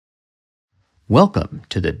Welcome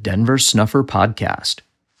to the Denver Snuffer Podcast.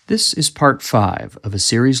 This is part 5 of a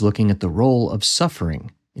series looking at the role of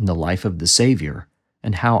suffering in the life of the Savior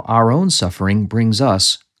and how our own suffering brings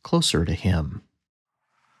us closer to Him.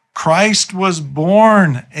 Christ was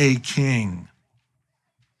born a king.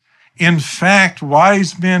 In fact,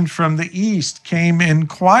 wise men from the east came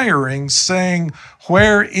inquiring, saying,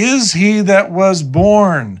 "Where is he that was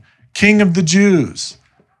born King of the Jews?"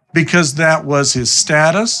 Because that was his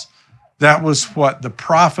status. That was what the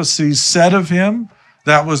prophecies said of him.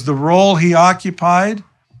 That was the role he occupied.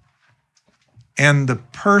 And the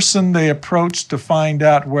person they approached to find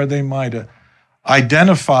out where they might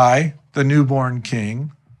identify the newborn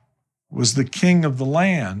king was the king of the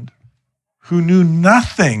land, who knew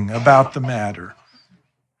nothing about the matter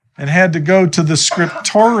and had to go to the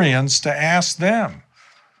scriptorians to ask them,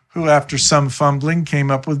 who after some fumbling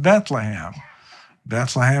came up with Bethlehem.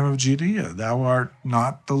 Bethlehem of Judea, thou art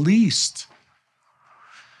not the least.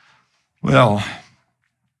 Well,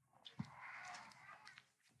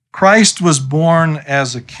 Christ was born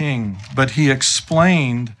as a king, but he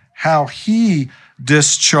explained how he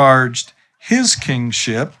discharged his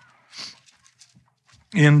kingship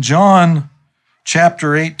in John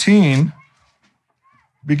chapter 18,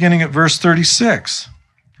 beginning at verse 36.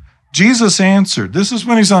 Jesus answered, this is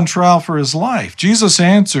when he's on trial for his life. Jesus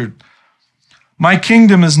answered, "My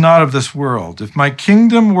kingdom is not of this world. If my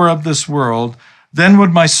kingdom were of this world, then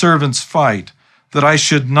would my servants fight, that I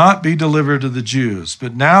should not be delivered to the Jews.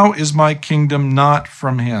 But now is my kingdom not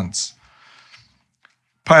from hence."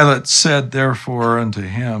 Pilate said therefore unto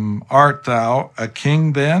him, "Art thou a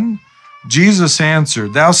king then?" Jesus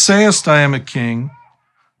answered, "Thou sayest I am a king.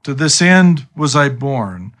 To this end was I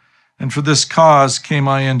born, and for this cause came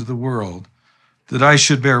I into the world, that I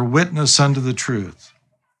should bear witness unto the truth.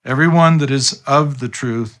 Everyone that is of the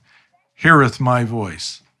truth heareth my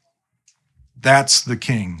voice." That's the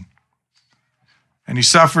king. And he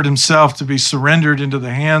suffered himself to be surrendered into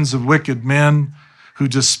the hands of wicked men who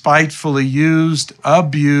despitefully used,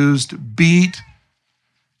 abused, beat,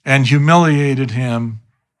 and humiliated him,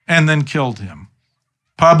 and then killed him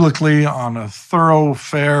publicly on a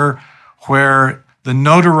thoroughfare where the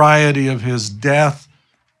notoriety of his death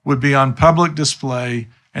would be on public display,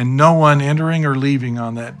 and no one entering or leaving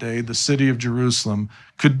on that day the city of Jerusalem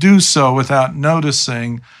could do so without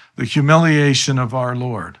noticing the humiliation of our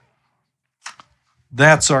Lord.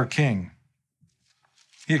 That's our king.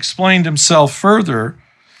 He explained himself further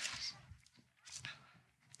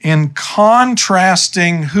in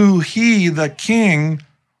contrasting who he, the king,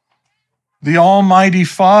 the Almighty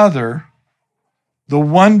Father, the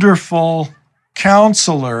wonderful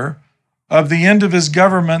counselor, of the end of his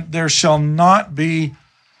government there shall not be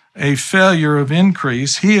a failure of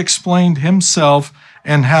increase. He explained himself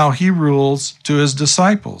and how he rules to his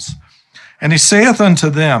disciples. And he saith unto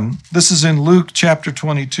them, this is in Luke chapter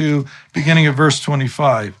 22, beginning of verse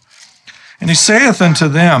 25. And he saith unto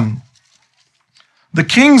them, "The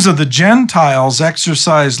kings of the Gentiles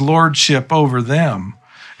exercise lordship over them,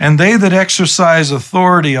 and they that exercise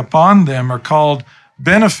authority upon them are called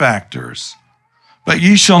benefactors. But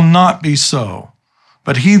ye shall not be so.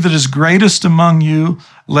 But he that is greatest among you,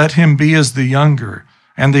 let him be as the younger,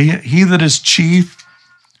 and he that is chief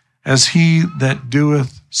as he that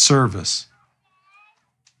doeth service."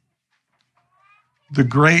 The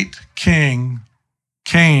great king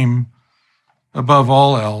came above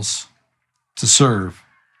all else to serve.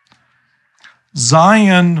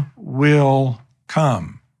 Zion will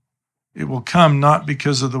come. It will come not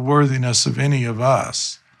because of the worthiness of any of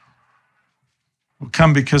us. It will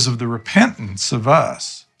come because of the repentance of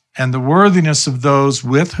us and the worthiness of those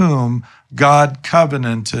with whom God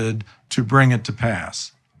covenanted to bring it to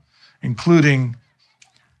pass, including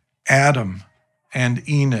Adam and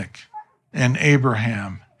Enoch and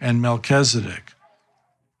Abraham and Melchizedek.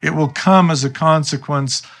 It will come as a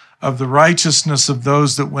consequence of the righteousness of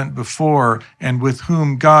those that went before and with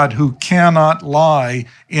whom God, who cannot lie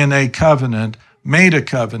in a covenant, made a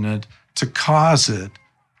covenant to cause it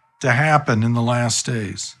to happen in the last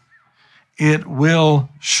days. It will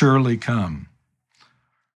surely come.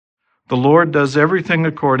 The Lord does everything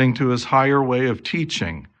according to his higher way of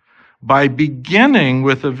teaching. By beginning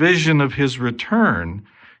with a vision of his return,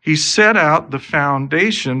 he set out the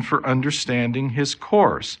foundation for understanding his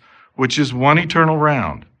course, which is one eternal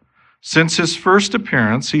round. Since his first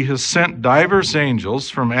appearance, he has sent divers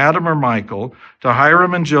angels from Adam or Michael to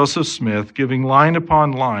Hiram and Joseph Smith, giving line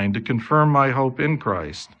upon line to confirm my hope in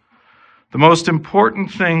Christ. The most important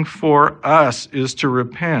thing for us is to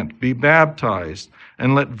repent, be baptized,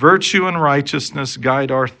 and let virtue and righteousness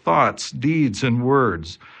guide our thoughts, deeds, and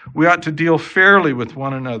words. We ought to deal fairly with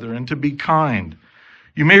one another and to be kind.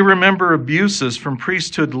 You may remember abuses from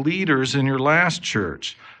priesthood leaders in your last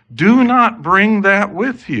church. Do not bring that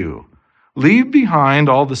with you. Leave behind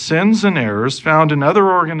all the sins and errors found in other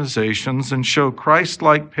organizations and show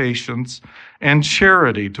Christ-like patience and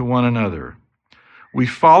charity to one another. We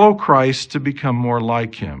follow Christ to become more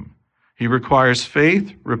like him. He requires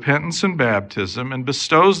faith, repentance, and baptism, and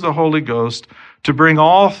bestows the Holy Ghost to bring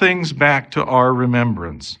all things back to our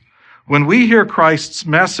remembrance. When we hear Christ's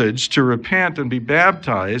message to repent and be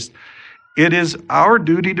baptized, it is our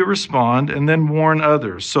duty to respond and then warn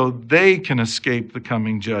others so they can escape the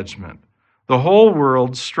coming judgment. The whole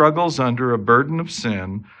world struggles under a burden of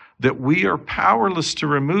sin that we are powerless to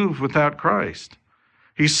remove without Christ.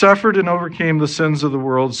 He suffered and overcame the sins of the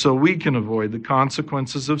world so we can avoid the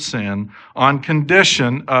consequences of sin on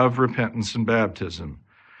condition of repentance and baptism.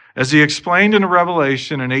 As he explained in a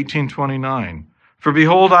Revelation in 1829, "For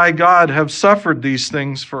behold, I, God, have suffered these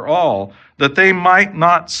things for all, that they might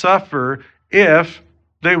not suffer if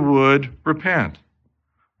they would repent.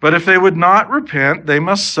 But if they would not repent, they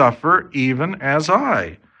must suffer even as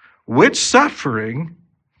I, which suffering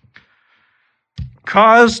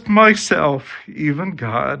caused myself, even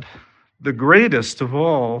God, the greatest of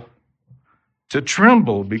all, to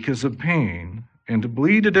tremble because of pain, and to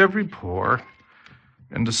bleed at every pore,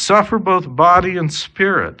 and to suffer both body and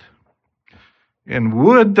spirit, and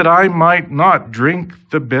would that I might not drink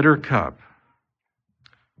the bitter cup,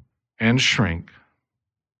 and shrink."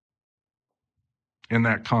 In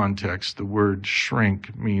that context, the word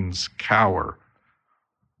shrink means cower.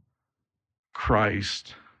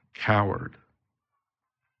 Christ cowered.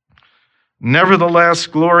 "Nevertheless,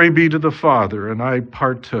 glory be to the Father, and I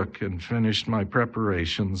partook and finished my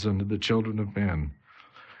preparations unto the children of men.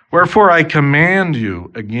 Wherefore I command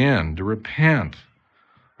you again to repent,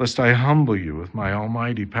 lest I humble you with my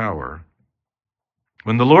almighty power."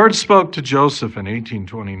 When the Lord spoke to Joseph in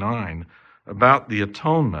 1829 about the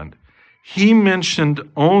atonement, he mentioned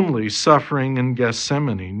only suffering in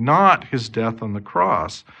Gethsemane, not his death on the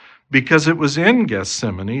cross, because it was in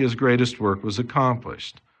Gethsemane his greatest work was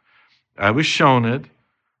accomplished. I was shown it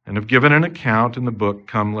and have given an account in the book,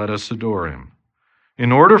 Come, Let Us Adore Him.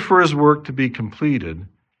 In order for his work to be completed,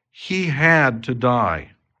 he had to die.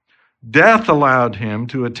 Death allowed him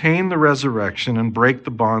to attain the resurrection and break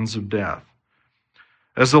the bonds of death.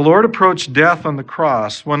 As the Lord approached death on the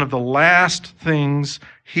cross, one of the last things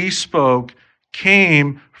he spoke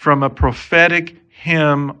came from a prophetic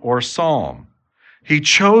hymn or psalm. He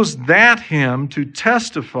chose that hymn to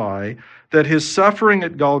testify that his suffering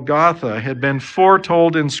at Golgotha had been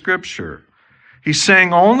foretold in Scripture. He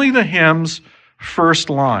sang only the hymn's first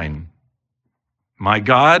line, my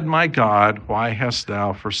God, why hast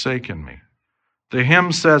thou forsaken me?" The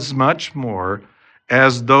hymn says much more,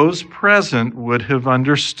 as those present would have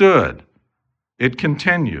understood. It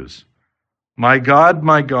continues, my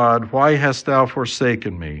God, why hast thou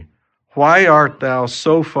forsaken me? Why art thou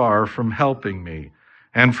so far from helping me,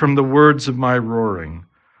 and from the words of my roaring?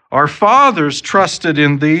 Our fathers trusted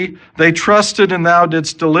in thee. They trusted, and thou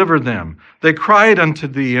didst deliver them. They cried unto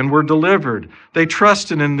thee, and were delivered. They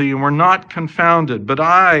trusted in thee, and were not confounded. But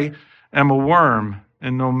I am a worm,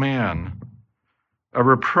 and no man, a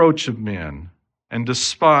reproach of men, and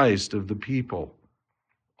despised of the people.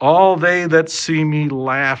 All they that see me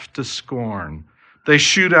laugh to scorn. They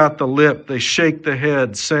shoot out the lip, they shake the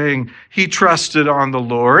head, saying, he trusted on the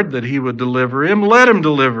Lord that he would deliver him. Let him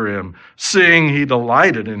deliver him, seeing he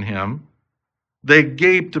delighted in him. They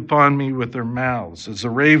gaped upon me with their mouths as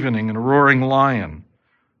a ravening and a roaring lion.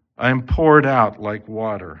 I am poured out like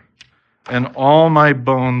water, and all my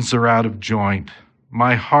bones are out of joint.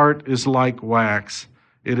 My heart is like wax.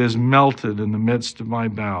 It is melted in the midst of my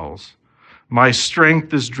bowels. My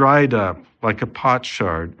strength is dried up like a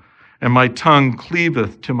potsherd, and my tongue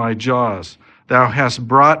cleaveth to my jaws. Thou hast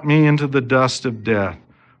brought me into the dust of death.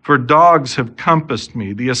 For dogs have compassed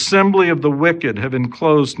me. The assembly of the wicked have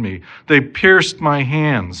enclosed me. They pierced my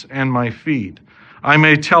hands and my feet. I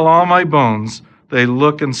may tell all my bones. They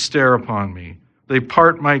look and stare upon me. They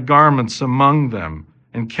part my garments among them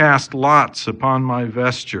and cast lots upon my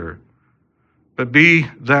vesture. But be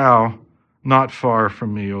thou not far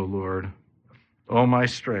from me, O Lord. O my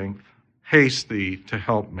strength, haste thee to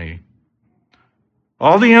help me.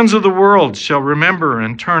 All the ends of the world shall remember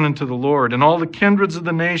and turn unto the Lord, and all the kindreds of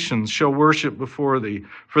the nations shall worship before thee.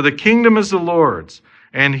 For the kingdom is the Lord's,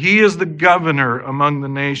 and he is the governor among the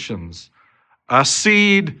nations. A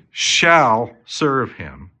seed shall serve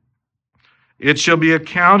him. It shall be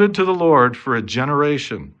accounted to the Lord for a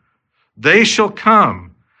generation. They shall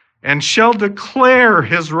come and shall declare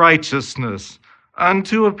his righteousness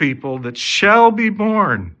unto a people that shall be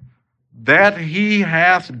born, that he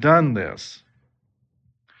hath done this.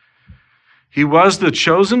 He was the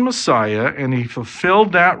chosen Messiah, and he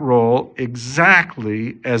fulfilled that role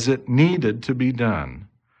exactly as it needed to be done.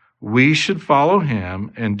 We should follow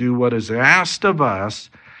him and do what is asked of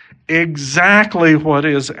us, exactly what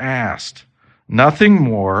is asked, nothing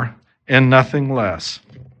more and nothing less.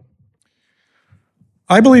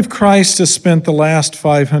 I believe Christ has spent the last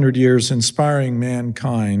 500 years inspiring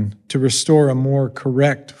mankind to restore a more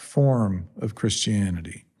correct form of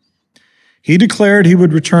Christianity. He declared he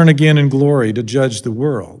would return again in glory to judge the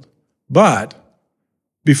world. But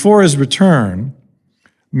before his return,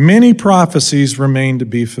 many prophecies remain to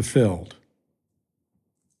be fulfilled.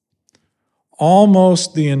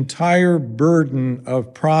 Almost the entire burden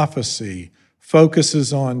of prophecy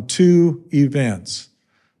focuses on two events: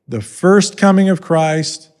 the first coming of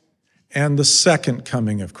Christ and the second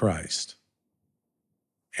coming of Christ.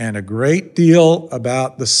 And a great deal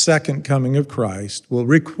about the second coming of Christ will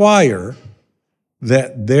require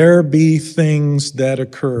that there be things that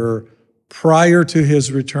occur prior to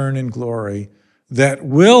his return in glory that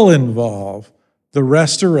will involve the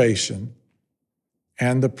restoration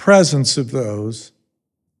and the presence of those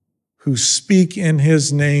who speak in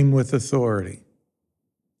his name with authority.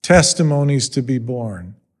 Testimonies to be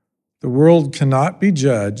borne. The world cannot be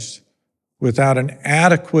judged without an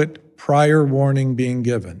adequate prior warning being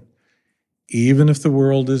given. Even if the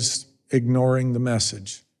world is ignoring the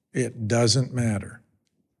message, it doesn't matter.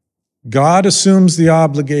 God assumes the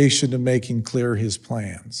obligation of making clear his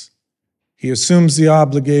plans. He assumes the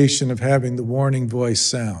obligation of having the warning voice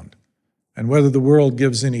sound. And whether the world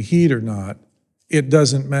gives any heed or not, it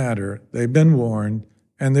doesn't matter. They've been warned,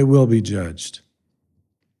 and they will be judged.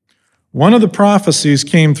 One of the prophecies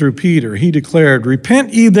came through Peter. He declared,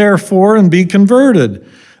 "Repent ye therefore and be converted,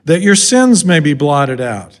 that your sins may be blotted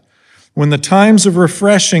out, when the times of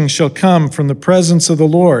refreshing shall come from the presence of the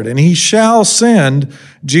Lord. And he shall send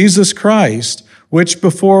Jesus Christ, which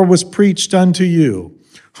before was preached unto you,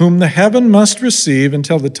 whom the heaven must receive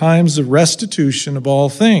until the times of restitution of all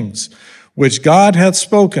things, which God hath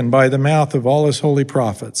spoken by the mouth of all his holy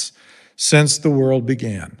prophets, since the world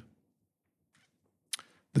began."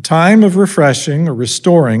 The time of refreshing or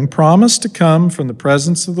restoring promised to come from the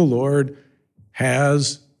presence of the Lord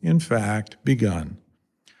has, in fact, begun.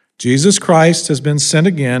 Jesus Christ has been sent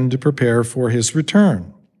again to prepare for his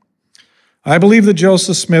return. I believe that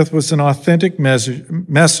Joseph Smith was an authentic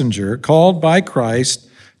messenger called by Christ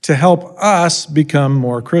to help us become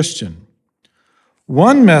more Christian.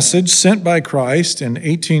 One message sent by Christ in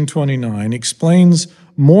 1829 explains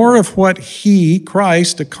more of what he,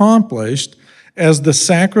 Christ, accomplished as the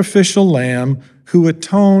sacrificial lamb who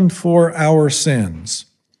atoned for our sins.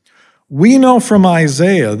 We know from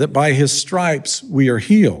Isaiah that by his stripes we are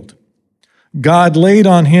healed. God laid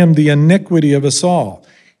on him the iniquity of us all.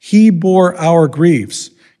 He bore our griefs,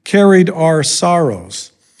 carried our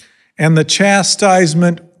sorrows, and the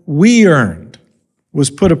chastisement we earned was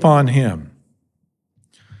put upon him.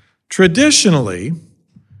 Traditionally,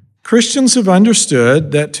 Christians have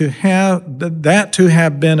understood that to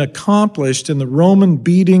have been accomplished in the Roman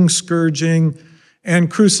beating, scourging,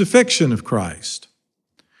 and crucifixion of Christ.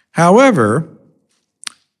 However,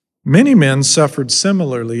 many men suffered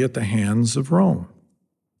similarly at the hands of Rome.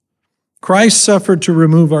 Christ suffered to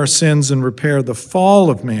remove our sins and repair the fall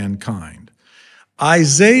of mankind.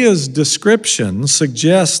 Isaiah's description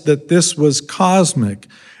suggests that this was cosmic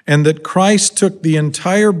and that Christ took the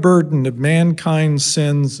entire burden of mankind's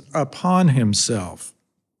sins upon himself.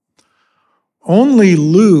 Only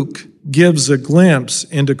Luke gives a glimpse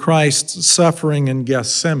into Christ's suffering in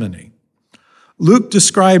Gethsemane. Luke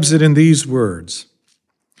describes it in these words,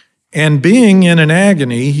 "And being in an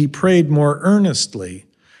agony, he prayed more earnestly,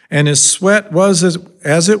 and his sweat was,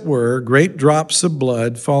 as it were, great drops of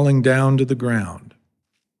blood falling down to the ground."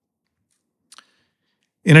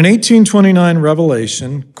 In an 1829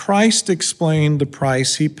 revelation, Christ explained the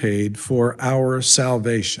price he paid for our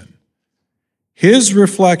salvation. His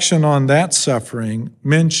reflection on that suffering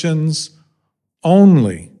mentions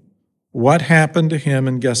only what happened to him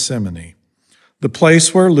in Gethsemane, the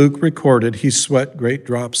place where Luke recorded he sweat great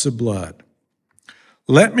drops of blood.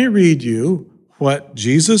 Let me read you what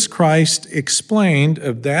Jesus Christ explained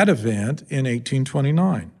of that event in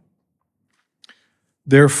 1829.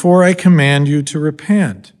 "Therefore I command you to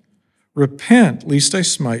repent. Repent, lest I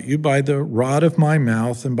smite you by the rod of my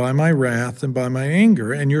mouth and by my wrath and by my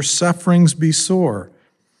anger, and your sufferings be sore.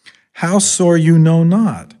 How sore you know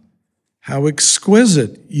not. How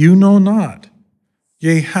exquisite, you know not.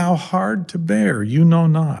 Yea, how hard to bear, you know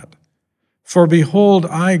not. For behold,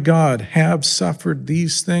 I, God, have suffered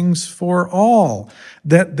these things for all,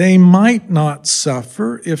 that they might not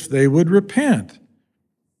suffer if they would repent.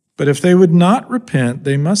 But if they would not repent,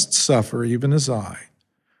 they must suffer even as I,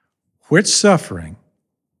 which suffering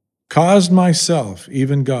caused myself,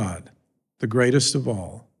 even God, the greatest of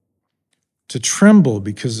all, to tremble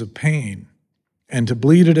because of pain, and to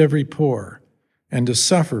bleed at every pore, and to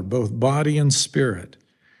suffer both body and spirit,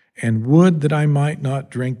 and would that I might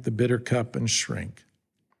not drink the bitter cup and shrink.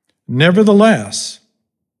 Nevertheless,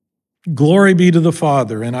 glory be to the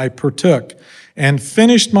Father, and I partook and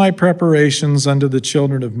finished my preparations unto the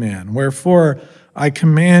children of men. Wherefore I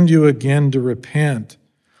command you again to repent,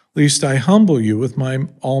 lest I humble you with my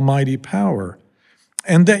almighty power,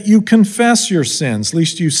 and that you confess your sins,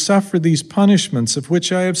 lest you suffer these punishments of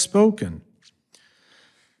which I have spoken.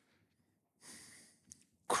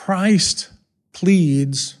 Christ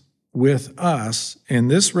pleads with us in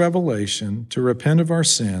this revelation to repent of our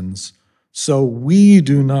sins so we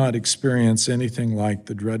do not experience anything like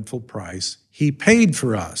the dreadful price he paid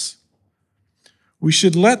for us. We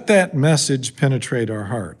should let that message penetrate our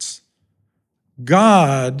hearts.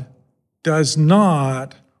 God does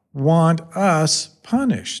not want us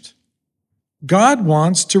punished. God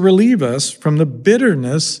wants to relieve us from the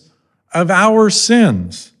bitterness of our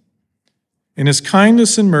sins. In his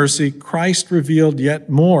kindness and mercy, Christ revealed yet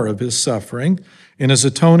more of his suffering in his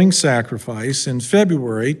atoning sacrifice in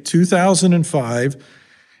February 2005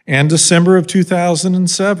 and December of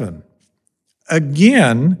 2007.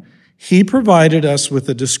 Again, he provided us with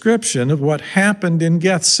a description of what happened in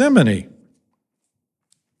Gethsemane.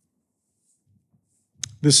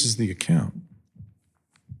 This is the account.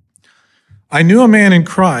 I knew a man in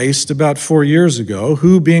Christ about 4 years ago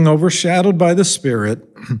who, being overshadowed by the Spirit,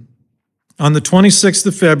 on the 26th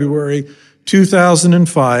of February,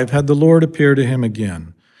 2005, had the Lord appear to him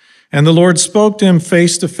again. And the Lord spoke to him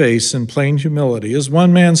face to face in plain humility, as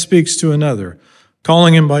one man speaks to another,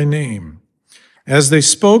 calling him by name. As they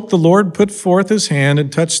spoke, the Lord put forth his hand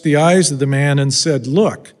and touched the eyes of the man and said,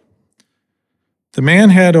 "Look." The man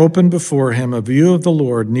had opened before him a view of the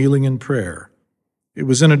Lord kneeling in prayer. It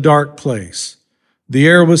was in a dark place. The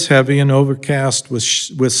air was heavy and overcast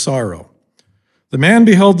with sorrow. The man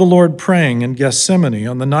beheld the Lord praying in Gethsemane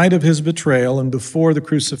on the night of his betrayal and before the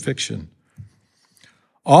crucifixion.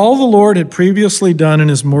 All the Lord had previously done in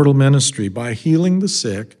his mortal ministry by healing the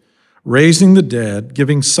sick, raising the dead,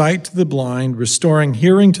 giving sight to the blind, restoring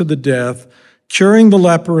hearing to the deaf, curing the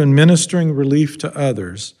leper, and ministering relief to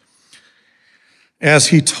others, as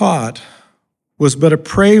he taught, was but a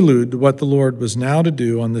prelude to what the Lord was now to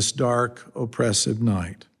do on this dark, oppressive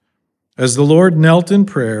night. As the Lord knelt in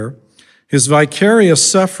prayer, his vicarious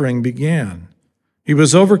suffering began. He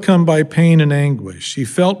was overcome by pain and anguish. He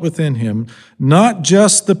felt within him not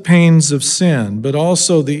just the pains of sin, but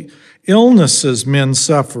also the illnesses men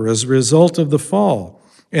suffer as a result of the fall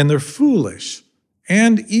and their foolish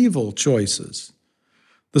and evil choices.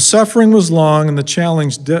 The suffering was long and the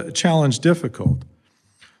challenge difficult.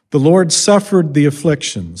 The Lord suffered the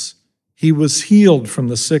afflictions. He was healed from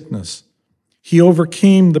the sickness. He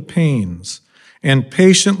overcame the pains and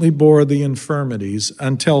patiently bore the infirmities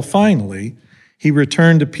until finally he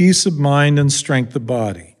returned to peace of mind and strength of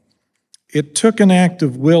body. It took an act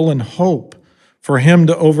of will and hope for him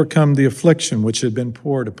to overcome the affliction which had been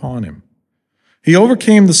poured upon him. He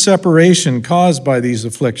overcame the separation caused by these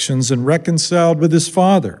afflictions and reconciled with his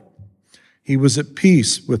Father. He was at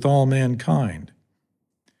peace with all mankind.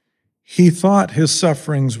 He thought his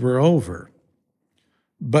sufferings were over,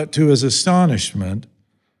 but to his astonishment,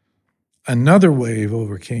 another wave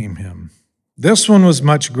overcame him. This one was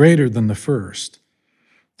much greater than the first.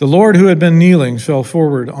 The Lord, who had been kneeling, fell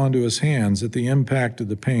forward onto his hands at the impact of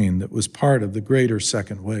the pain that was part of the greater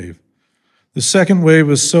second wave. The second wave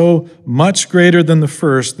was so much greater than the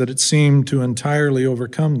first that it seemed to entirely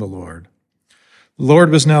overcome the Lord. The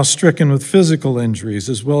Lord was now stricken with physical injuries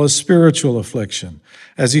as well as spiritual affliction.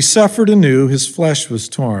 As he suffered anew, his flesh was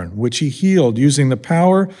torn, which he healed using the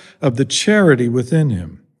power of the charity within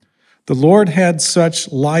him. The Lord had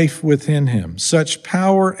such life within him, such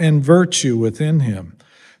power and virtue within him,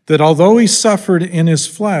 that although he suffered in his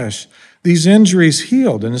flesh, these injuries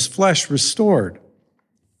healed and his flesh restored.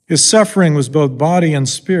 His suffering was both body and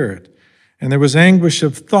spirit, and there was anguish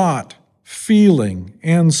of thought, feeling,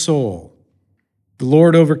 and soul. The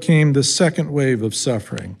Lord overcame the second wave of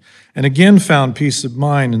suffering and again found peace of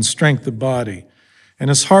mind and strength of body, and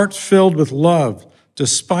his heart filled with love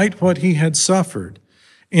despite what he had suffered.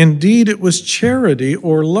 Indeed, it was charity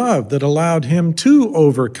or love that allowed him to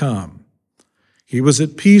overcome. He was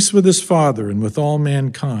at peace with his Father and with all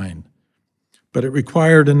mankind, but it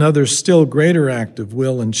required another still greater act of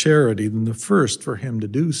will and charity than the first for him to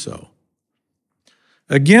do so.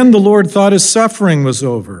 Again, the Lord thought his suffering was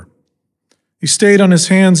over. He stayed on his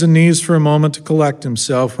hands and knees for a moment to collect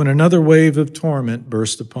himself when another wave of torment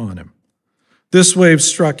burst upon him. This wave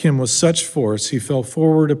struck him with such force he fell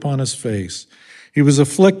forward upon his face. He was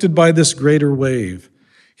afflicted by this greater wave.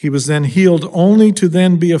 He was then healed only to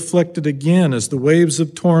then be afflicted again as the waves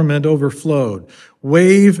of torment overflowed.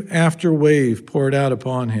 Wave after wave poured out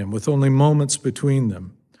upon him with only moments between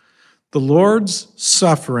them. The Lord's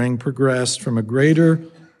suffering progressed from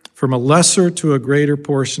a lesser to a greater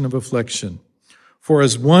portion of affliction. For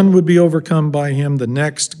as one would be overcome by him, the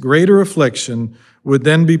next greater affliction would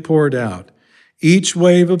then be poured out. Each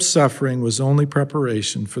wave of suffering was only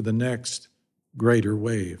preparation for the next greater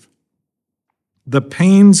wave. The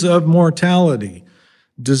pains of mortality,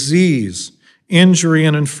 disease, injury,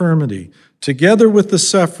 and infirmity, together with the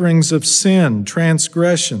sufferings of sin,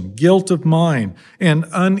 transgression, guilt of mind, and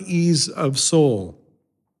unease of soul.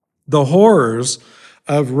 The horrors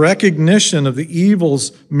of recognition of the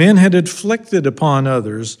evils men had inflicted upon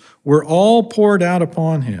others were all poured out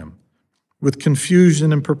upon him, with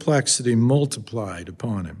confusion and perplexity multiplied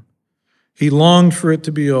upon him. He longed for it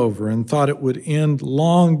to be over and thought it would end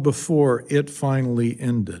long before it finally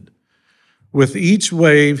ended. With each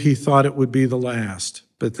wave, he thought it would be the last,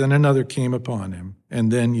 but then another came upon him,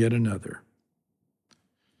 and then yet another.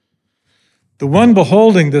 The one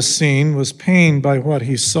beholding this scene was pained by what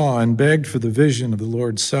he saw and begged for the vision of the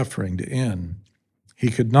Lord's suffering to end. He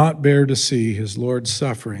could not bear to see his Lord's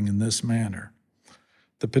suffering in this manner.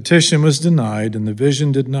 The petition was denied, and the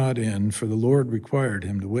vision did not end, for the Lord required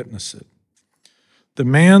him to witness it. The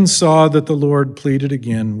man saw that the Lord pleaded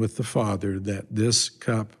again with the Father that this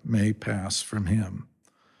cup may pass from him.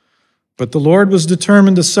 But the Lord was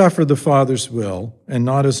determined to suffer the Father's will and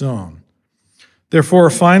not his own. Therefore,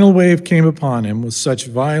 a final wave came upon him with such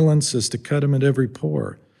violence as to cut him at every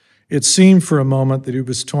pore. It seemed for a moment that he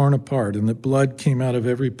was torn apart and that blood came out of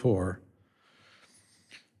every pore.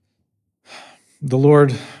 The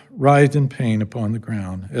Lord writhed in pain upon the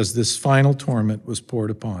ground as this final torment was poured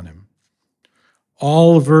upon him.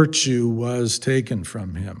 All virtue was taken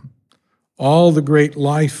from him. All the great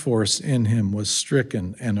life force in him was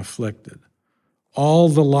stricken and afflicted. All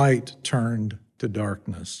the light turned to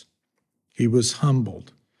darkness. He was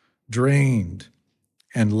humbled, drained,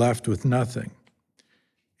 and left with nothing.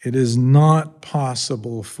 It is not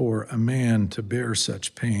possible for a man to bear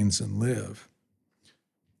such pains and live.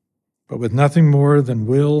 But with nothing more than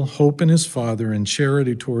will, hope in his Father, and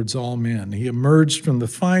charity towards all men, he emerged from the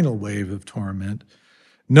final wave of torment,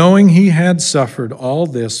 knowing he had suffered all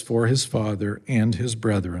this for his Father and his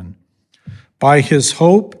brethren. By his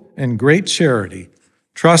hope and great charity,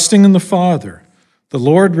 trusting in the Father, the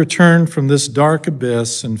Lord returned from this dark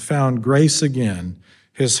abyss and found grace again,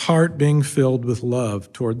 his heart being filled with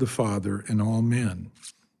love toward the Father and all men.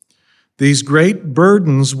 These great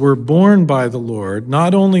burdens were borne by the Lord,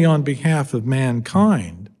 not only on behalf of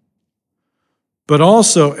mankind, but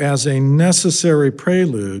also as a necessary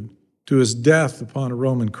prelude to his death upon a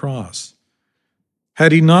Roman cross.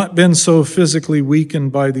 Had he not been so physically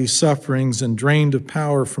weakened by these sufferings and drained of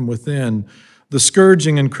power from within, the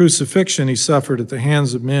scourging and crucifixion he suffered at the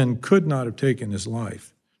hands of men could not have taken his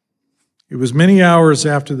life. It was many hours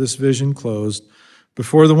after this vision closed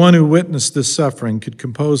before the one who witnessed this suffering could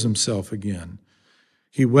compose himself again.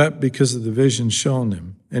 He wept because of the vision shown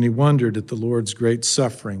him, and he wondered at the Lord's great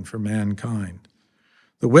suffering for mankind.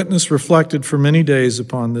 The witness reflected for many days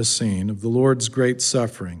upon this scene of the Lord's great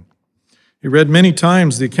suffering. He read many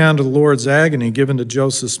times the account of the Lord's agony given to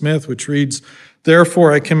Joseph Smith, which reads,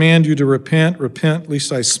 "Therefore I command you to repent,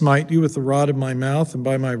 lest I smite you with the rod of my mouth, and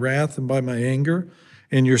by my wrath and by my anger,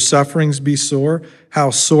 and your sufferings be sore. How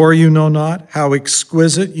sore you know not, how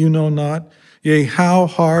exquisite you know not, yea, how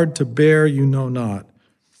hard to bear you know not.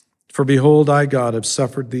 For behold, I, God, have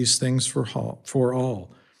suffered these things for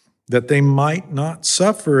all, that they might not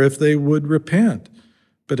suffer if they would repent.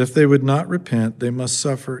 But if they would not repent, they must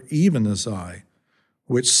suffer even as I,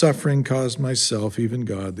 which suffering caused myself, even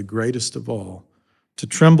God, the greatest of all, to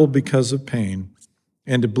tremble because of pain,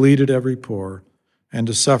 and to bleed at every pore, and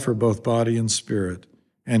to suffer both body and spirit,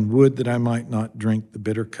 and would that I might not drink the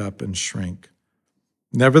bitter cup and shrink.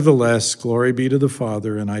 Nevertheless, glory be to the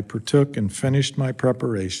Father, and I partook and finished my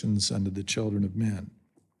preparations unto the children of men."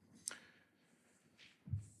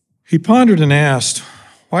 He pondered and asked,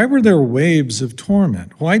 why were there waves of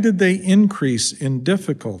torment? Why did they increase in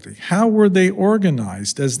difficulty? How were they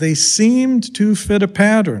organized as they seemed to fit a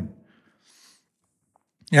pattern?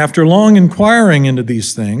 After long inquiring into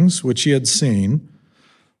these things, which he had seen,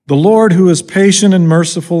 the Lord, who is patient and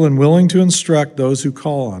merciful and willing to instruct those who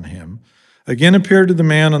call on him, again appeared to the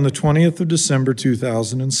man on the 20th of December,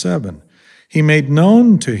 2007. He made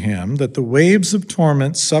known to him that the waves of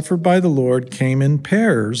torment suffered by the Lord came in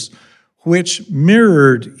pairs, which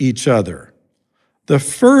mirrored each other. The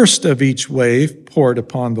first of each wave poured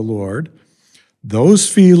upon the Lord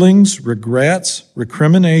those feelings, regrets,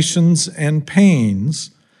 recriminations, and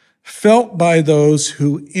pains felt by those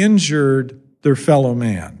who injured their fellow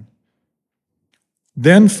man.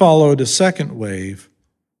 Then followed a second wave,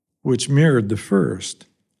 which mirrored the first,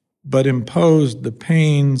 but imposed the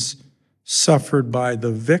pains suffered by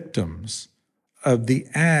the victims of the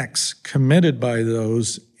acts committed by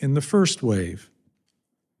those in the first wave.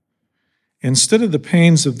 Instead of the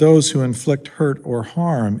pains of those who inflict hurt or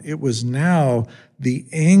harm, it was now the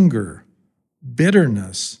anger,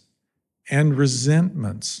 bitterness, and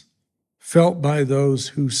resentments felt by those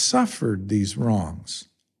who suffered these wrongs.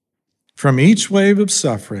 From each wave of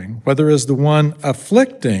suffering, whether as the one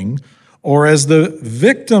afflicting or as the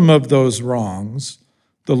victim of those wrongs,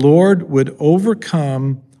 the Lord would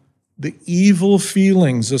overcome the evil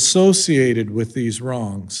feelings associated with these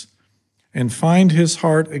wrongs and find his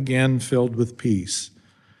heart again filled with peace.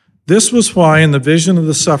 This was why in the vision of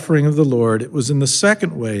the suffering of the Lord, it was in the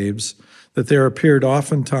second waves that there appeared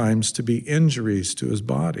oftentimes to be injuries to his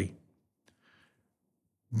body.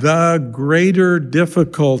 The greater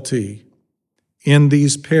difficulty in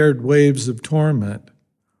these paired waves of torment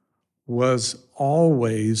was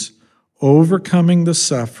always overcoming the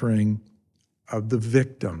suffering of the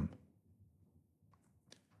victim.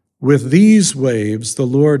 With these waves, the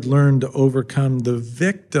Lord learned to overcome the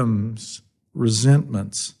victim's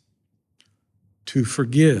resentments, to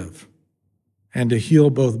forgive, and to heal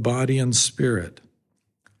both body and spirit.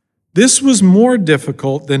 This was more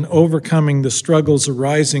difficult than overcoming the struggles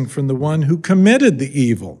arising from the one who committed the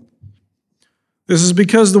evil. This is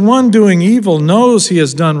because the one doing evil knows he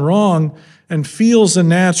has done wrong and feels a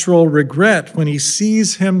natural regret when he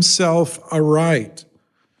sees himself aright.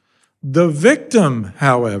 The victim,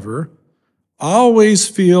 however, always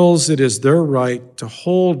feels it is their right to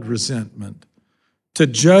hold resentment, to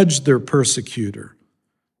judge their persecutor,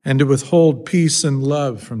 and to withhold peace and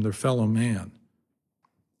love from their fellow man.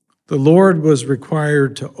 The Lord was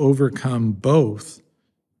required to overcome both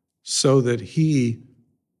so that he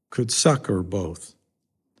could succor both.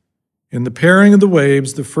 In the pairing of the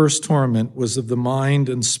waves, the first torment was of the mind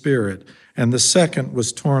and spirit, and the second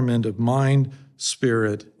was torment of mind,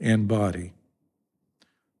 spirit, and body.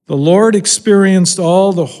 The Lord experienced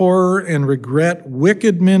all the horror and regret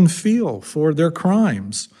wicked men feel for their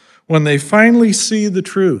crimes when they finally see the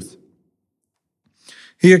truth.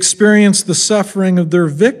 He experienced the suffering of their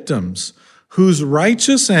victims, whose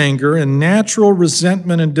righteous anger and natural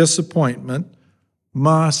resentment and disappointment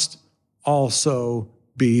must also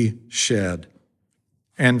be shed,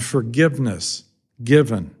 and forgiveness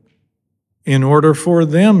given in order for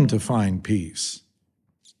them to find peace.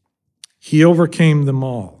 He overcame them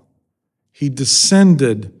all. He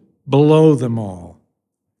descended below them all.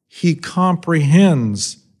 He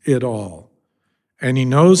comprehends it all, and he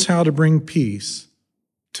knows how to bring peace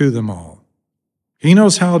to them all. He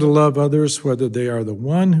knows how to love others, whether they are the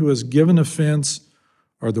one who has given offense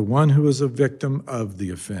or the one who is a victim of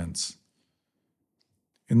the offense.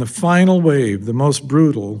 In the final wave, the most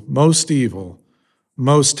brutal, most evil,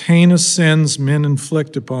 most heinous sins men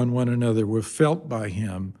inflict upon one another were felt by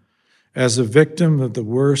him as a victim of the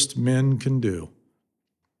worst men can do.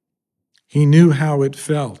 He knew how it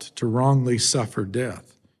felt to wrongly suffer death.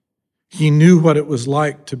 He knew what it was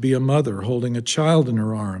like to be a mother holding a child in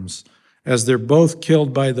her arms as they're both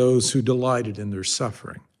killed by those who delighted in their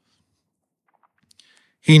suffering.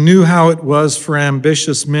 He knew how it was for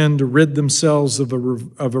ambitious men to rid themselves of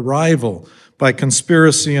a rival by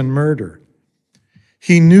conspiracy and murder.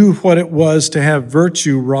 He knew what it was to have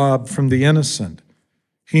virtue robbed from the innocent.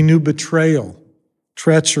 He knew betrayal,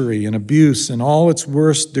 treachery, and abuse in all its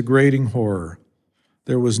worst degrading horror.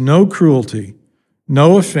 There was no cruelty,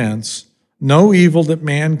 no offense, no evil that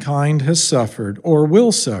mankind has suffered or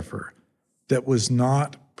will suffer that was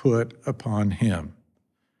not put upon him.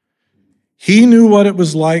 He knew what it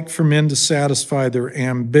was like for men to satisfy their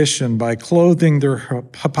ambition by clothing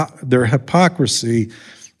their hypocrisy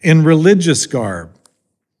in religious garb.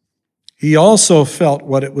 He also felt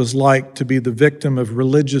what it was like to be the victim of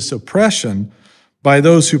religious oppression by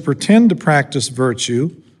those who pretend to practice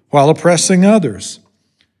virtue while oppressing others.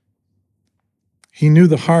 He knew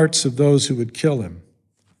the hearts of those who would kill him.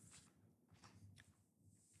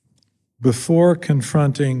 before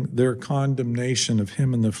confronting their condemnation of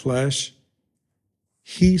him in the flesh,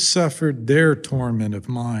 he suffered their torment of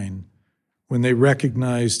mind when they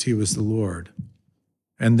recognized he was the Lord,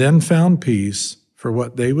 and then found peace for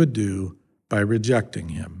what they would do by rejecting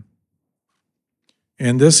him.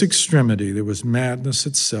 In this extremity, there was madness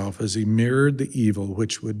itself as he mirrored the evil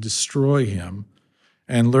which would destroy him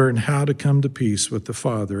and learn how to come to peace with the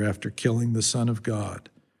Father after killing the Son of God,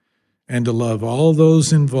 and to love all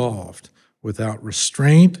those involved without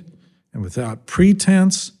restraint and without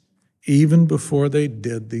pretense, even before they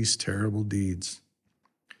did these terrible deeds.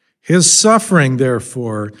 His suffering,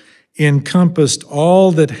 therefore, encompassed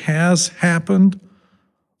all that has happened,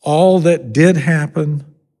 all that did happen,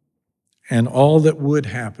 and all that would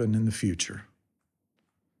happen in the future.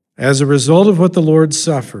 As a result of what the Lord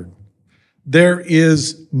suffered, there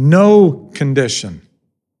is no condition,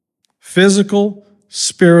 physical,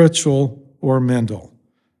 spiritual, or mental,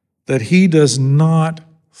 that he does not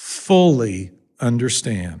fully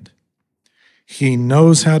understand. He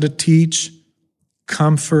knows how to teach,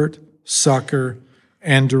 comfort, succor,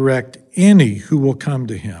 and direct any who will come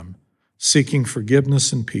to him, seeking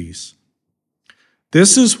forgiveness and peace.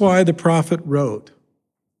 This is why the prophet wrote,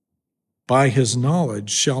 "By his knowledge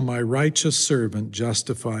shall my righteous servant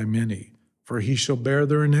justify many, for he shall bear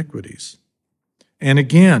their iniquities." And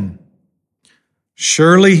again,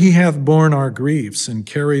 "Surely he hath borne our griefs and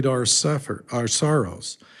carried our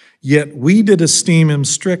sorrows. Yet we did esteem him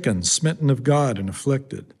stricken, smitten of God, and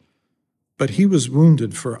afflicted. But he was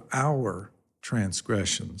wounded for our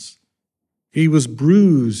transgressions. He was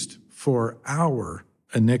bruised for our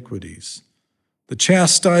iniquities. The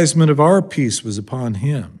chastisement of our peace was upon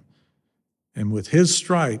him, and with his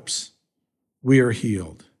stripes we are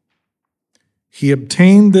healed." He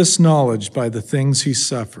obtained this knowledge by the things he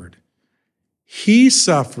suffered. He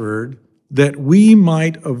suffered that we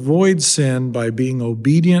might avoid sin by being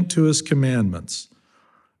obedient to his commandments.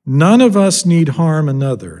 None of us need harm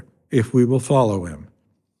another if we will follow him.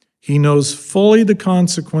 He knows fully the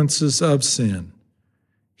consequences of sin.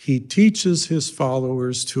 He teaches his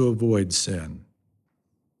followers to avoid sin.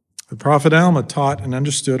 The prophet Alma taught and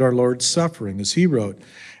understood our Lord's suffering, as he wrote,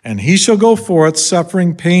 "And he shall go forth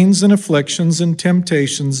suffering pains and afflictions and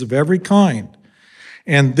temptations of every kind.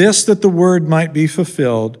 And this that the word might be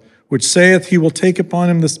fulfilled, which saith, he will take upon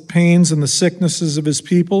him the pains and the sicknesses of his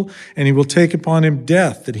people, and he will take upon him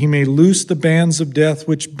death, that he may loose the bands of death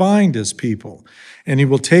which bind his people. And he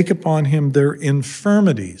will take upon him their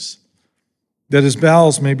infirmities, that his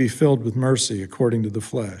bowels may be filled with mercy according to the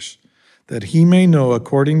flesh, that he may know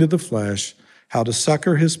according to the flesh how to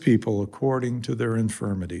succor his people according to their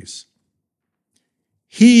infirmities."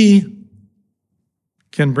 He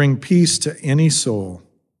can bring peace to any soul.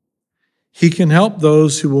 He can help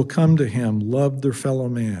those who will come to him love their fellow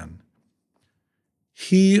man.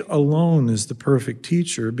 He alone is the perfect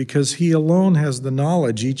teacher because he alone has the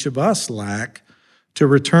knowledge each of us lack to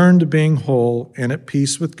return to being whole and at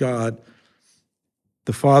peace with God,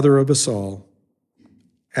 the Father of us all,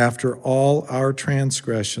 after all our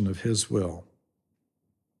transgression of his will.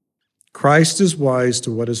 Christ is wise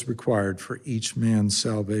to what is required for each man's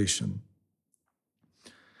salvation.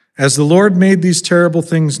 As the Lord made these terrible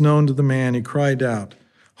things known to the man, he cried out,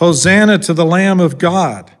 "Hosanna to the Lamb of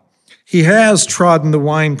God! He has trodden the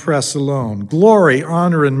winepress alone. Glory,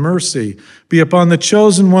 honor, and mercy be upon the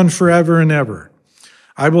chosen one forever and ever.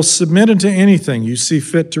 I will submit unto anything you see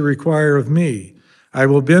fit to require of me. I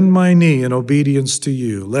will bend my knee in obedience to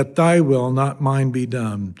you. Let thy will, not mine, be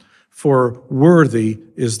done, for worthy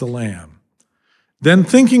is the Lamb." Then,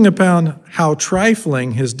 thinking upon how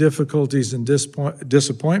trifling his difficulties and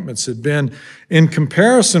disappointments had been in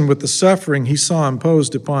comparison with the suffering he saw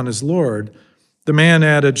imposed upon his Lord, the man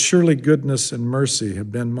added, "Surely goodness and mercy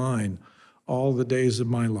have been mine all the days of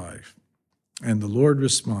my life." And the Lord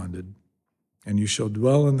responded, "And you shall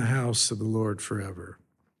dwell in the house of the Lord forever."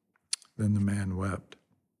 Then the man wept.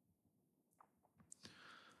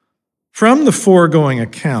 From the foregoing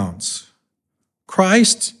accounts,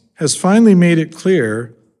 Christ has finally made it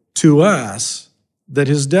clear to us that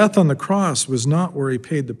his death on the cross was not where he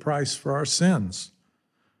paid the price for our sins.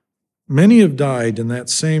 Many have died in that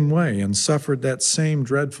same way and suffered that same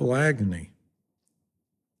dreadful agony.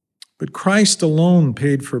 But Christ alone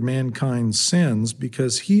paid for mankind's sins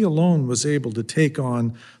because he alone was able to take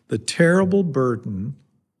on the terrible burden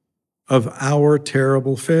of our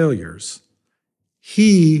terrible failures.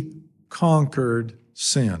 He conquered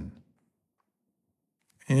sin.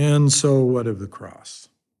 And so what of the cross?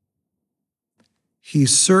 He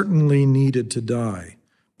certainly needed to die,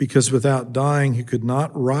 because without dying, he could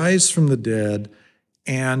not rise from the dead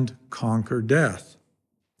and conquer death.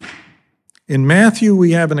 In Matthew,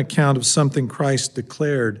 we have an account of something Christ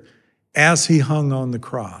declared as he hung on the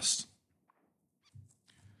cross.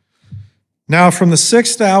 Now from the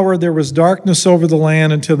 6th hour there was darkness over the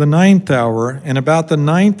land until the 9th hour, and about the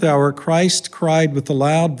 9th hour Christ cried with a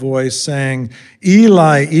loud voice, saying,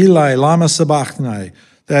 Eli, Eli, lama sabachthani,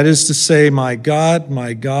 that is to say, my God,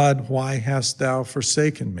 why hast thou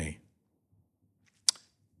forsaken me?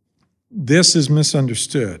 This is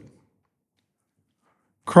misunderstood.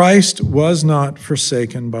 Christ was not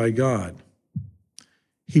forsaken by God.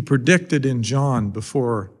 He predicted in John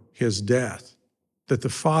before his death that the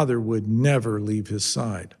Father would never leave his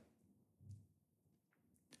side.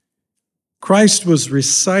 Christ was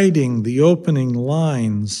reciting the opening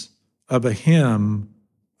lines of a hymn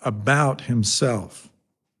about himself.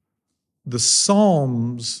 The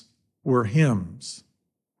Psalms were hymns.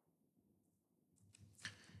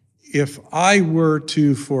 If I were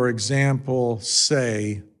to, for example,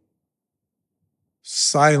 say,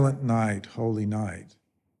 Silent Night, Holy Night,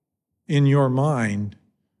 in your mind,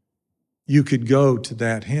 you could go to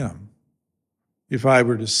that hymn. If I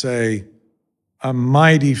were to say, a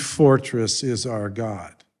mighty fortress is our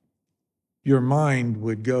God, your mind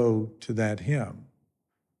would go to that hymn.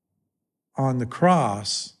 On the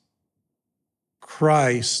cross,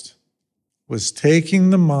 Christ was taking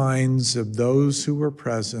the minds of those who were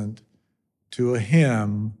present to a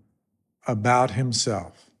hymn about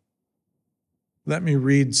himself. Let me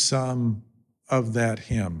read some of that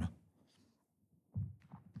hymn.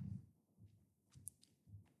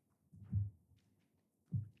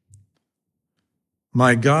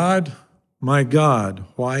 My God,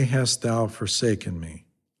 why hast thou forsaken me?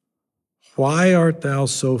 Why art thou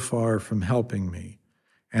so far from helping me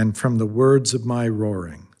and from the words of my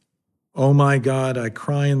roaring? O my God, I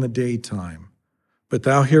cry in the daytime, but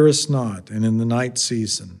thou hearest not, and in the night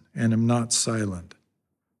season, and am not silent.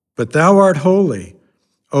 But thou art holy,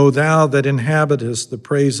 O thou that inhabitest the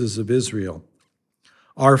praises of Israel.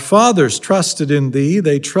 Our fathers trusted in thee,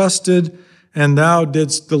 they trusted, and thou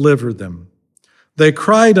didst deliver them. They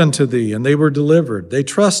cried unto thee, and they were delivered. They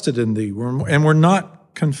trusted in thee, and were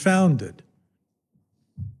not confounded.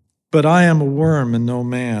 But I am a worm and no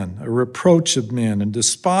man, a reproach of men, and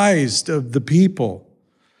despised of the people.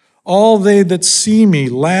 All they that see me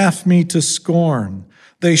laugh me to scorn.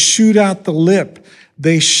 They shoot out the lip,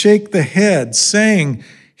 they shake the head, saying,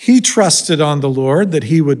 He trusted on the Lord that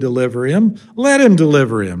he would deliver him. Let him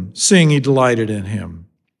deliver him, seeing he delighted in him.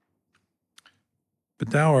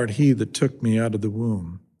 But thou art he that took me out of the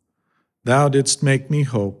womb. Thou didst make me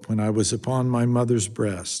hope when I was upon my mother's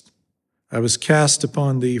breast. I was cast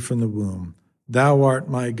upon thee from the womb. Thou art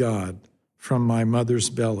my God from my mother's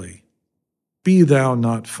belly. Be thou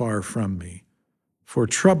not far from me, for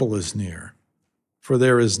trouble is near, for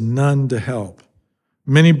there is none to help.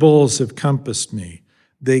 Many bulls have compassed me.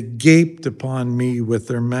 They gaped upon me with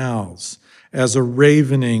their mouths, as a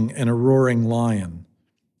ravening and a roaring lion.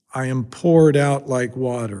 I am poured out like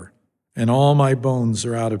water, and all my bones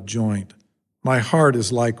are out of joint. My heart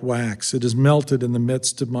is like wax. It is melted in the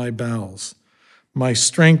midst of my bowels. My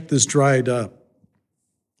strength is dried up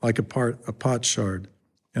like a potsherd,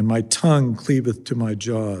 and my tongue cleaveth to my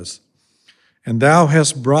jaws. And thou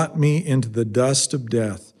hast brought me into the dust of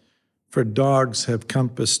death, for dogs have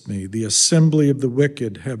compassed me. The assembly of the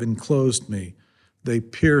wicked have enclosed me. They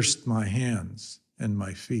pierced my hands and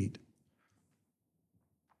my feet.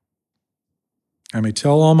 I may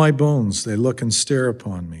tell all my bones, they look and stare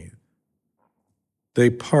upon me. They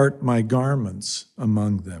part my garments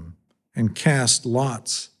among them and cast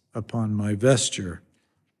lots upon my vesture.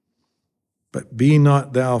 But be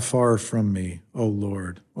not thou far from me, O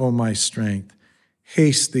Lord, O my strength.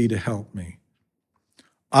 Haste thee to help me.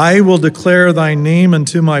 I will declare thy name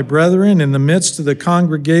unto my brethren. In the midst of the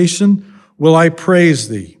congregation will I praise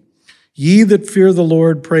thee. Ye that fear the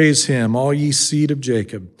Lord, praise him, all ye seed of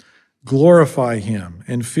Jacob. Glorify him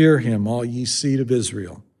and fear him, all ye seed of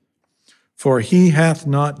Israel. For he hath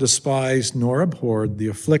not despised nor abhorred the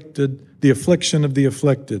affliction of the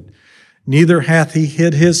afflicted, neither hath he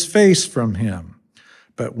hid his face from him.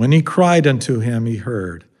 But when he cried unto him, he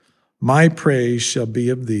heard. My praise shall be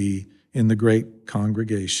of thee in the great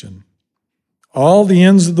congregation. All the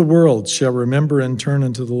ends of the world shall remember and turn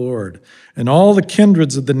unto the Lord, and all the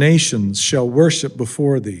kindreds of the nations shall worship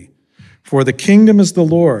before thee. For the kingdom is the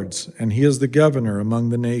Lord's, and he is the governor among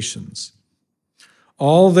the nations.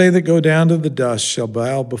 All they that go down to the dust shall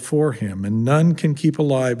bow before him, and none can keep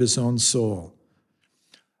alive his own soul.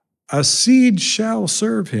 A seed shall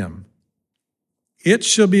serve him. It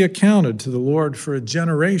shall be accounted to the Lord for a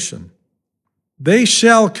generation. They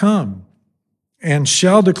shall come and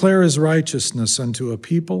shall declare his righteousness unto a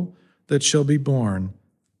people that shall be born,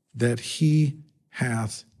 that he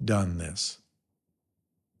hath done this.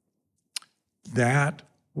 That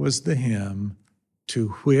was the hymn to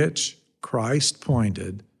which Christ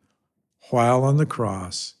pointed while on the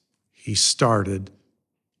cross. He started,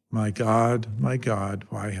 my God,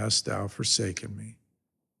 why hast thou forsaken me?"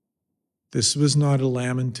 This was not a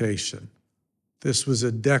lamentation. This was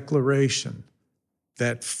a declaration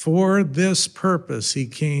that for this purpose he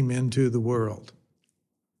came into the world,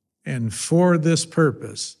 and for this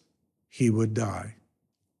purpose he would die.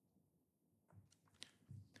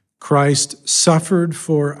 Christ suffered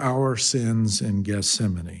for our sins in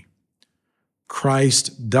Gethsemane.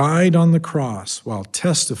 Christ died on the cross while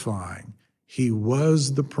testifying he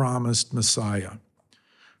was the promised Messiah.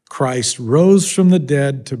 Christ rose from the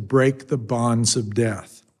dead to break the bonds of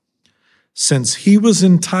death. Since he was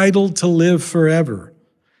entitled to live forever,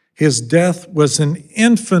 his death was an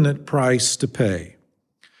infinite price to pay.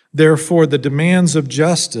 Therefore, the demands of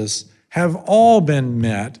justice have all been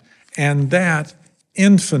met, and that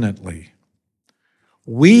infinitely.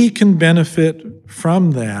 We can benefit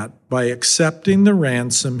from that by accepting the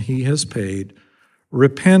ransom he has paid,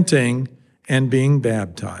 repenting, and being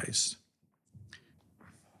baptized.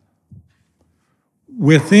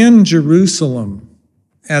 Within Jerusalem,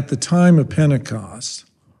 at the time of Pentecost,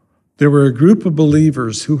 there were a group of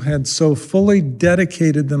believers who had so fully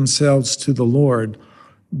dedicated themselves to the Lord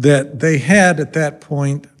that they had at that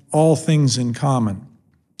point all things in common.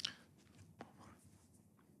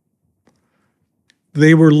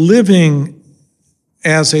 They were living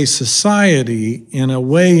as a society in a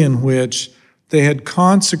way in which they had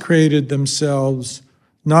consecrated themselves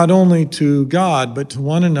not only to God, but to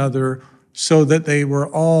one another, so that they were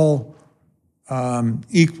all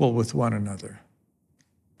equal with one another.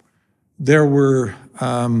 There were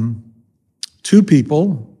two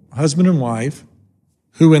people, husband and wife,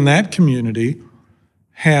 who in that community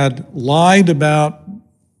had lied about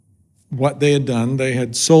what they had done. They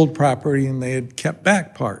had sold property and they had kept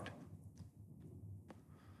back part.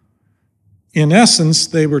 In essence,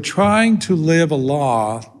 they were trying to live a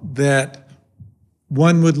law that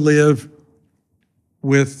one would live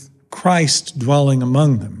with Christ dwelling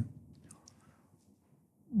among them.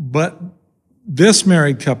 But this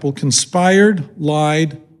married couple conspired,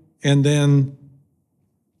 lied, and then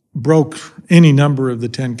broke any number of the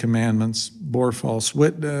 10 Commandments, bore false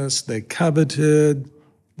witness, they coveted,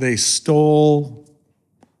 they stole,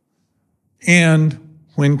 and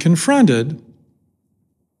when confronted,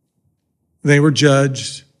 they were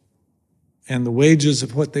judged, and the wages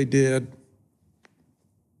of what they did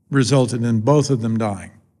resulted in both of them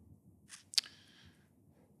dying.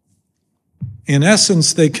 In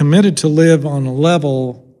essence, they committed to live on a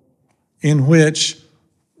level in which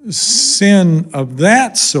sin of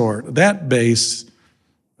that sort, that base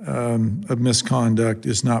of misconduct,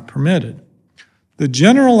 is not permitted. The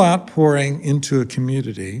general outpouring into a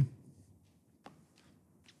community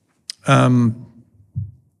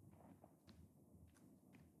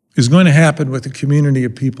is going to happen with a community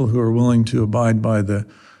of people who are willing to abide by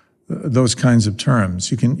those kinds of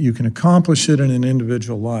terms. You can accomplish it in an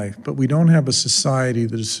individual life, but we don't have a society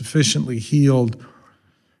that is sufficiently healed.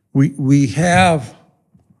 We have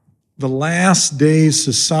the last days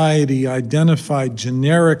society identified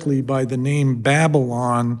generically by the name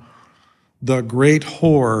Babylon, the great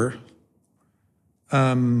whore,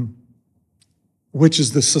 which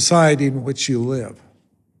is the society in which you live.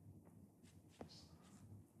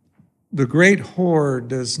 The great whore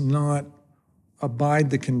does not abide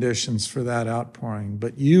the conditions for that outpouring,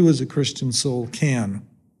 but you as a Christian soul can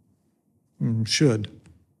and should.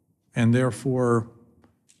 And therefore,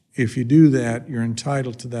 if you do that, you're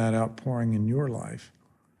entitled to that outpouring in your life.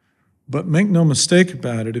 But make no mistake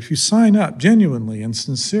about it, if you sign up genuinely and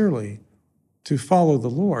sincerely to follow the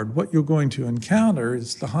Lord, what you're going to encounter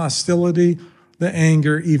is the hostility, the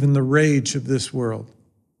anger, even the rage of this world.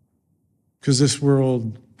 Because this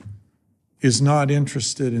world is not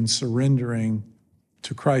interested in surrendering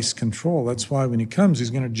to Christ's control. That's why when he comes, he's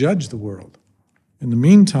going to judge the world. In the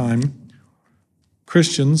meantime,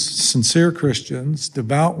 Christians, sincere Christians,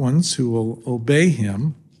 devout ones who will obey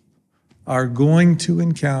him, are going to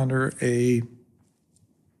encounter a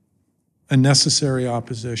necessary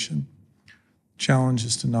opposition. Challenge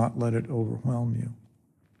is to not let it overwhelm you.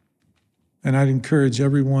 And I'd encourage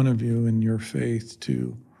every one of you in your faith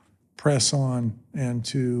to press on and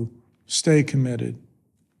to stay committed.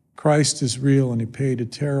 Christ is real, and he paid a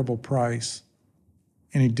terrible price.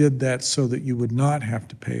 And he did that so that you would not have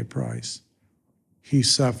to pay a price. He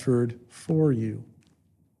suffered for you.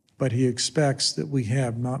 But he expects that we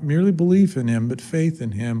have not merely belief in him, but faith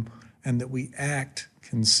in him, and that we act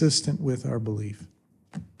consistent with our belief.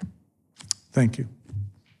 Thank you.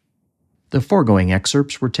 The foregoing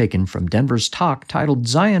excerpts were taken from Denver's talk titled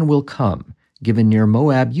Zion Will Come, given near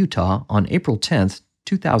Moab, Utah on April 10,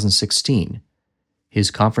 2016.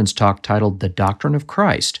 His conference talk titled The Doctrine of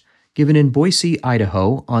Christ, given in Boise,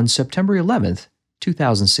 Idaho on September 11,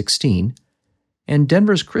 2016, and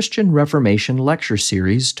Denver's Christian Reformation Lecture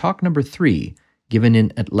Series, Talk Number 3, given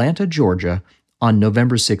in Atlanta, Georgia on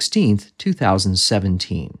November 16,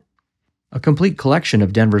 2017. A complete collection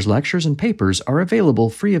of Denver's lectures and papers are available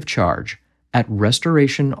free of charge at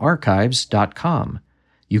restorationarchives.com.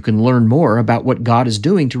 You can learn more about what God is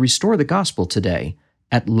doing to restore the gospel today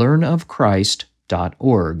at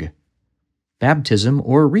learnofchrist.org. Baptism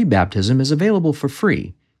or rebaptism is available for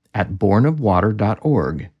free at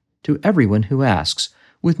bornofwater.org to everyone who asks,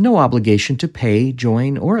 with no obligation to pay,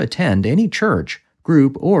 join, or attend any church,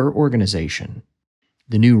 group, or organization.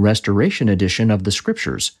 The new Restoration edition of the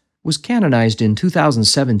Scriptures was canonized in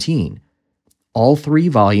 2017. All 3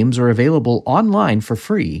 volumes are available online for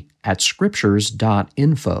free at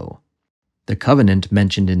scriptures.info. The covenant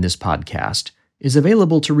mentioned in this podcast is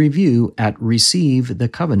available to review at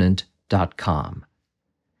receivethecovenant.com.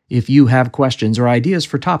 If you have questions or ideas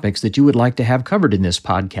for topics that you would like to have covered in this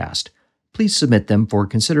podcast, please submit them for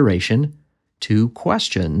consideration to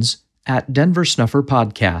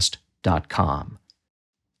questions@denversnufferpodcast.com.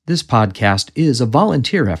 This podcast is a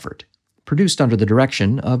volunteer effort, produced under the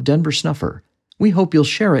direction of Denver Snuffer. We hope you'll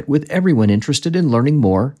share it with everyone interested in learning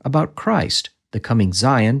more about Christ, the coming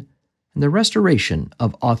Zion, and the restoration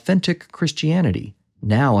of authentic Christianity,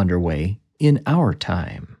 now underway in our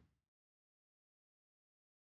time.